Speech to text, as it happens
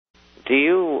do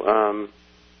you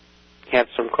have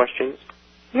some questions?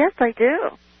 Yes, I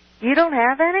do. You don't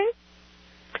have any?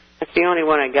 That's the only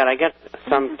one I got. I got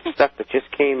some stuff that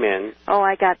just came in. Oh,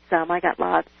 I got some. I got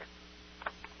lots.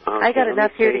 Okay, I got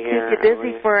enough here to keep you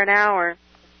busy for an hour.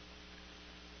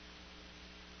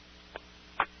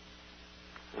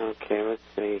 Okay, let's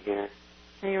see here.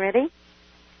 Are you ready?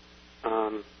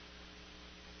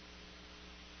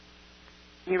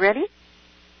 You ready?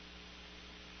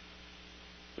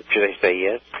 Should I say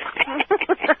yes?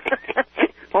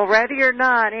 Well, ready or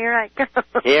not, here I come.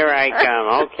 Here I come.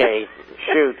 Okay,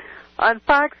 shoot. On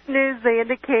Fox News, they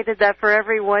indicated that for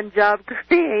every one job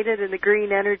created in the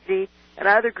green energy and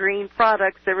other green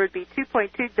products, there would be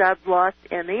 2.2 jobs lost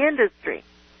in the industry.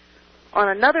 On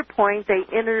another point, they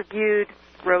interviewed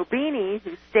Robini,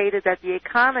 who stated that the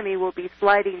economy will be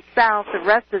sliding south the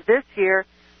rest of this year,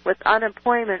 with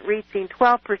unemployment reaching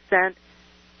 12%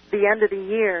 the end of the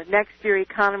year. Next year,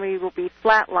 economy will be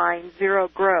flatline, zero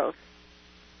growth.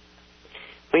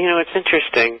 Well, you know, it's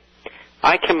interesting.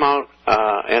 I come out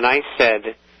and I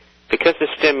said, because the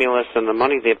stimulus and the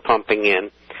money they're pumping in,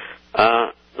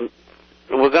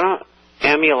 we're going to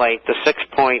emulate the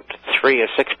 6.3 or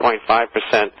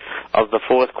 6.5% of the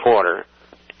fourth quarter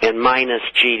and minus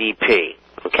GDP,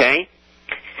 okay?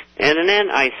 And then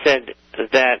I said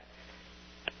that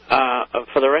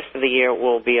for the rest of the year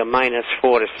will be a minus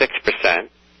 4 to 6%.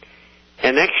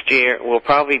 And next year will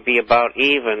probably be about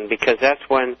even, because that's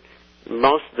when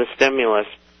most of the stimulus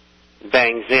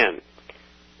bangs in.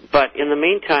 But in the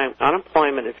meantime,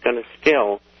 unemployment is going to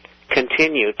still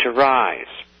continue to rise.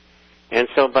 And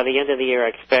so by the end of the year, I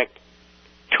expect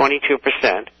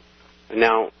 22%.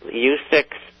 Now, U6,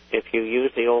 if you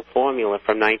use the old formula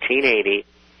from 1980,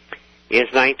 is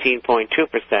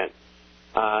 19.2%.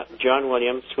 John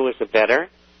Williams, who is a better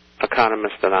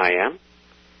economist than I am,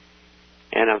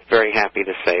 and I'm very happy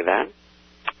to say that,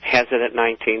 has it at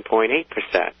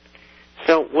 19.8%.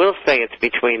 So we'll say it's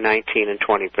between 19 and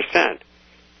 20%.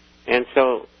 And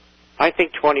so I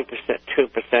think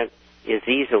 2% is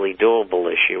easily doable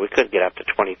this year. We could get up to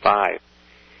 25.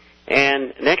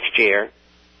 And next year,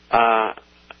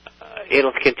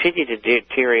 it'll continue to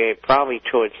deteriorate probably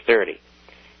towards 30.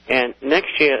 And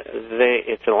next year,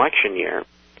 it's an election year,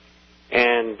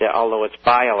 and although it's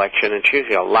by-election, it's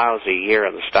usually a lousy year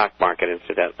in the stock market,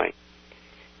 incidentally.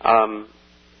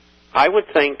 I would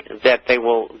think that they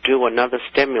will do another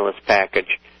stimulus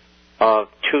package of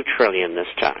 $2 trillion this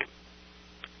time.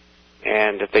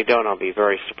 And if they don't, I'll be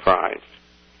very surprised.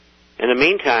 In the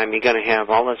meantime, you're going to have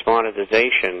all this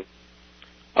monetization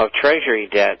of Treasury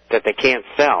debt that they can't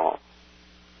sell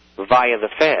via the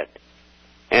Fed.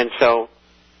 And so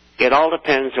it all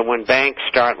depends on when banks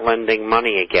start lending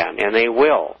money again, and they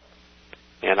will.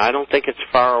 And I don't think it's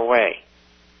far away.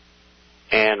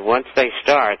 And once they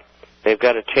start, they've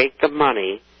got to take the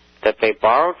money that they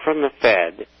borrowed from the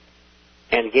Fed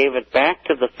and gave it back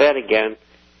to the Fed again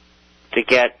to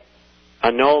get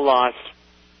a no-loss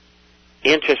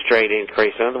interest rate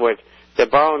increase. In other words, they're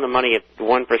borrowing the money at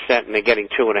 1% and they're getting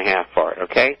 2.5% for it,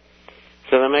 okay?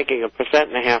 So they're making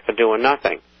 1.5% for doing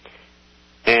nothing.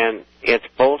 And it's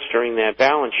bolstering their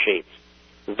balance sheets.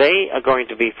 They are going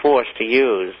to be forced to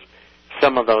use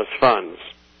some of those funds,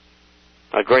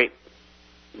 a great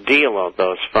deal of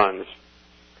those funds,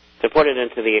 to put it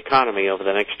into the economy over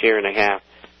the next year and a half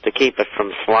to keep it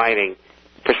from sliding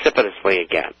precipitously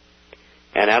again.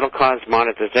 And that'll cause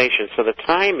monetization. So the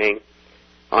timing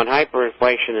on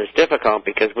hyperinflation is difficult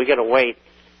because we got to wait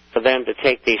for them to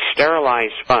take these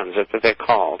sterilized funds, that's what they're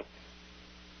called,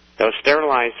 those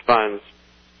sterilized funds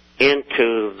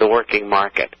into the working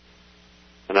market.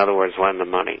 In other words, lend the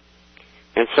money.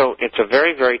 And so it's a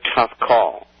very, very tough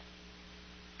call.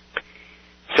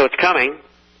 So it's coming,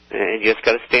 and you just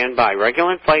got to stand by.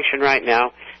 Regular inflation right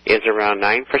now is around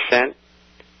 9%,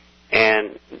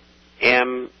 and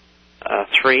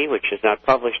M3, which is not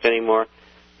published anymore,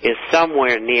 is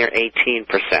somewhere near 18%.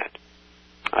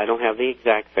 I don't have the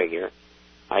exact figure.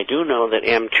 I do know that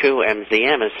M2,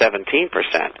 MZM is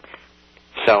 17%.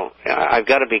 So I've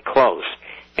got to be close.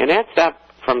 And that's up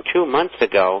from 2 months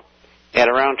ago at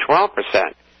around 12%. So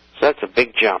that's a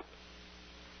big jump.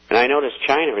 And I noticed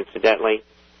China, incidentally,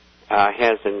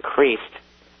 has increased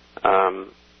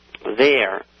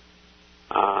their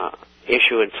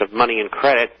issuance of money and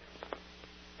credit,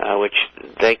 which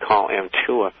they call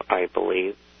M2, I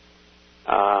believe.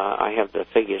 I have the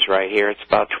figures right here. It's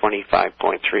about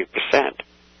 25.3%.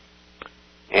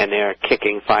 And they're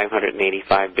kicking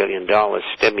 $585 billion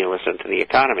stimulus into the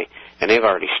economy. And they've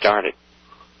already started.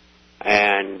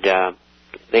 And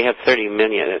they have 30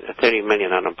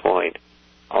 million unemployed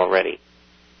already.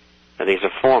 These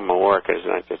are former workers,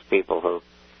 not just people who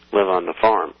live on the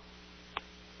farm.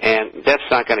 And that's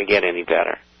not going to get any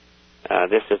better.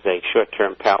 This is a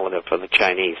short-term palliative for the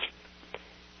Chinese.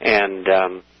 And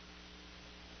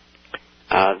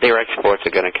their exports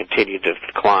are going to continue to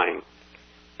decline.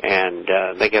 And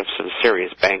they have some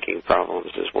serious banking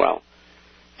problems as well.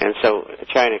 And so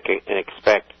China can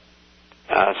expect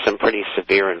some pretty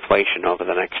severe inflation over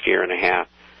the next year and a half.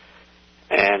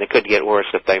 And it could get worse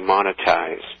if they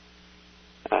monetize,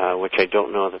 which I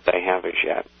don't know that they have as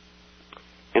yet.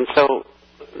 And so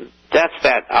that's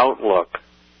that outlook,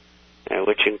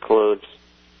 which includes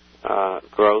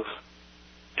growth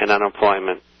and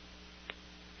unemployment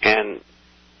and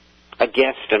a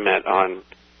guesstimate on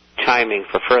timing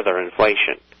for further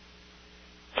inflation.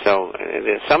 So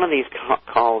some of these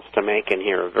calls to make in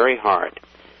here are very hard.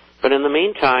 But in the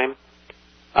meantime,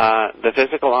 the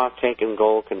physical offtake in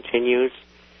gold continues.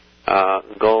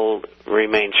 Gold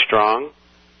remains strong,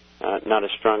 not as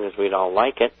strong as we'd all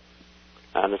like it.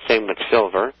 The same with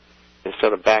silver. It's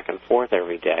sort of back and forth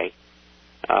every day.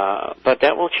 But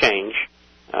that will change.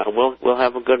 We'll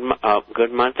have a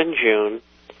good month in June.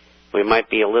 We might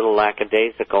be a little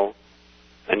lackadaisical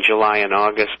in July and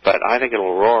August, but I think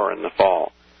it'll roar in the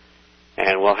fall.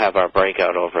 And we'll have our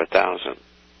breakout over 1,000.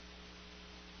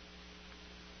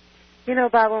 You know,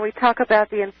 Bob, when we talk about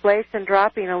the inflation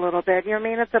dropping a little bit, I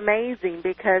mean, it's amazing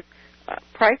because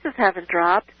prices haven't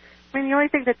dropped. I mean, the only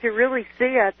thing that you really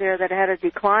see out there that had a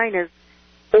decline is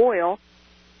oil.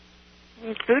 I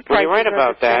mean, food prices. Well, you're right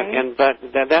about that, but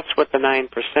that's what the 9%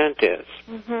 is.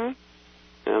 Mm-hmm.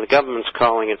 The government's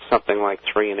calling it something like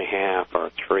 3.5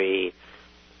 or 3.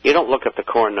 You don't look at the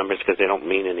core numbers because they don't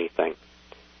mean anything.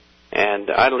 And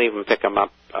I'll even pick them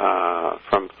up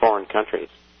from foreign countries.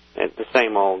 It's the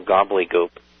same old gobbledygook.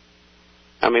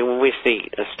 I mean, when we see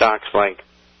stocks like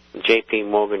J.P.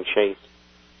 Morgan Chase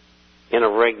in a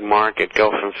rigged market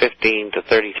go from $15 to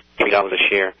 $33 a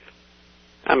share,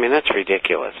 I mean, that's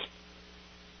ridiculous.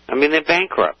 I mean, they're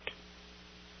bankrupt.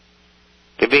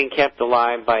 They're being kept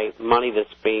alive by money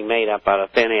that's being made up out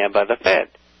of thin air by the Fed.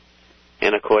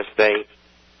 And, of course,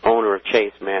 owner of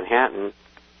Chase Manhattan,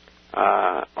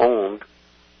 owned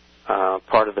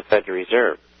part of the Federal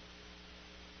Reserve.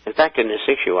 In fact, in this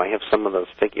issue, I have some of those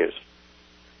figures.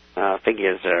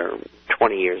 Figures are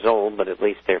 20 years old, but at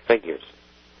least they're figures.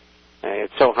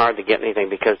 It's so hard to get anything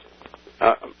because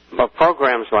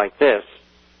programs like this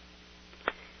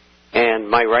and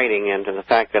my writing and the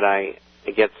fact that I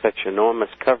get such enormous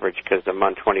coverage because I'm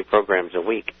on 20 programs a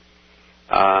week,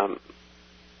 the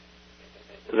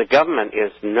government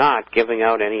is not giving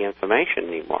out any information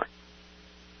anymore.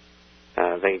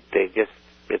 They just,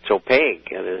 it's opaque.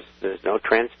 There's no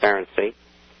transparency,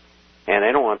 and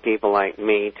they don't want people like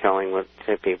me telling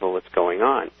people what's going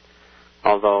on.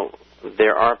 Although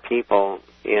there are people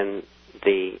in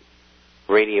the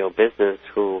radio business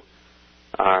who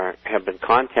have been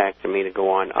contacting me to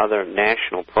go on other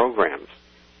national programs,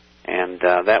 and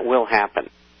that will happen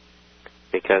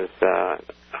because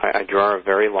I draw a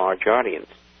very large audience,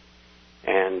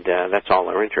 and that's all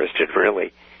they're interested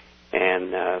really.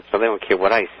 And so they don't care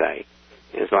what I say,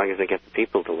 as long as they get the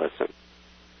people to listen.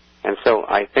 And so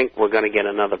I think we're going to get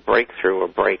another breakthrough or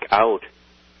breakout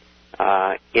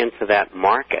into that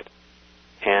market.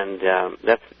 And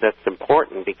that's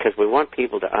important because we want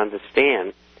people to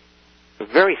understand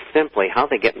very simply how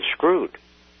they're getting screwed.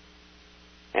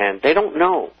 And they don't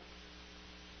know.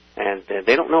 And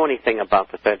they don't know anything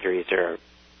about the Federal Reserve.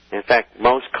 In fact,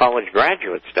 most college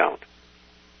graduates don't.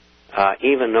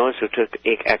 Even those who took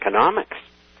economics.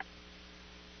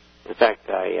 In fact,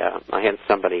 I had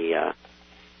somebody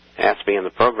ask me in the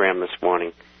program this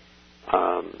morning,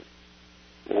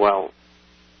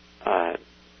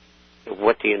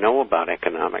 what do you know about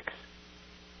economics?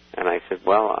 And I said,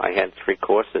 well, I had 3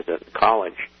 courses at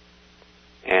college,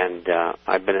 and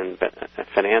I've been in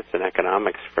finance and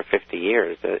economics for 50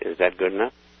 years. Is that good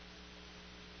enough?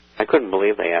 I couldn't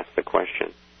believe they asked the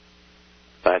question.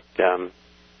 But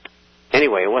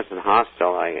anyway, it wasn't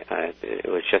hostile. It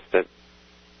was just that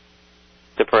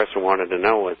the person wanted to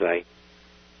know was I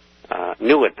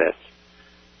new at this.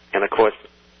 And, of course,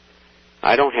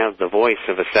 I don't have the voice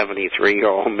of a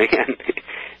 73-year-old man.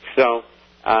 So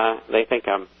they think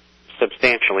I'm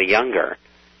substantially younger.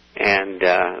 And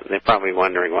they're probably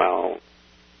wondering, well,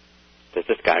 does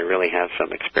this guy really have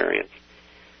some experience?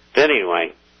 But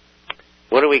anyway,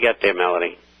 what do we got there,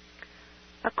 Melody?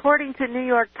 According to New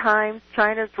York Times,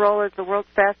 China's role as the world's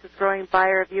fastest-growing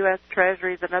buyer of U.S.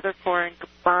 treasuries and other foreign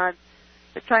bonds.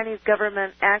 The Chinese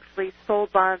government actually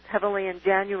sold bonds heavily in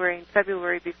January and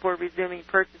February before resuming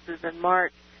purchases in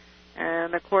March.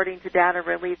 And according to data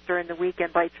released during the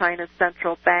weekend by China's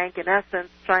central bank, in essence,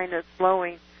 China is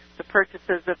slowing the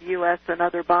purchases of U.S. and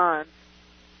other bonds.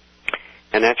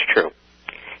 And that's true.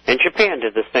 And Japan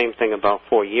did the same thing about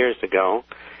 4 years ago.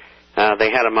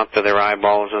 They had them up to their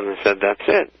eyeballs and they said, that's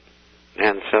it.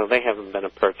 And so they haven't been a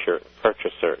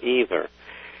purchaser either.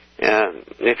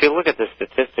 If you look at the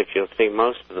statistics, you'll see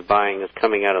most of the buying is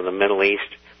coming out of the Middle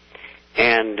East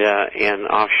and in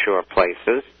offshore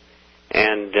places.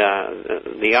 And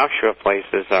the offshore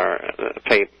places are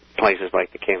places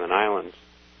like the Cayman Islands.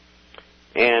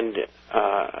 And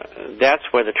that's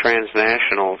where the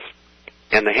transnationals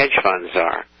and the hedge funds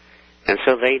are. And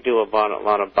so they do a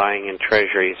lot of buying in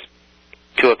treasuries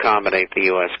to accommodate the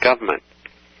U.S. government.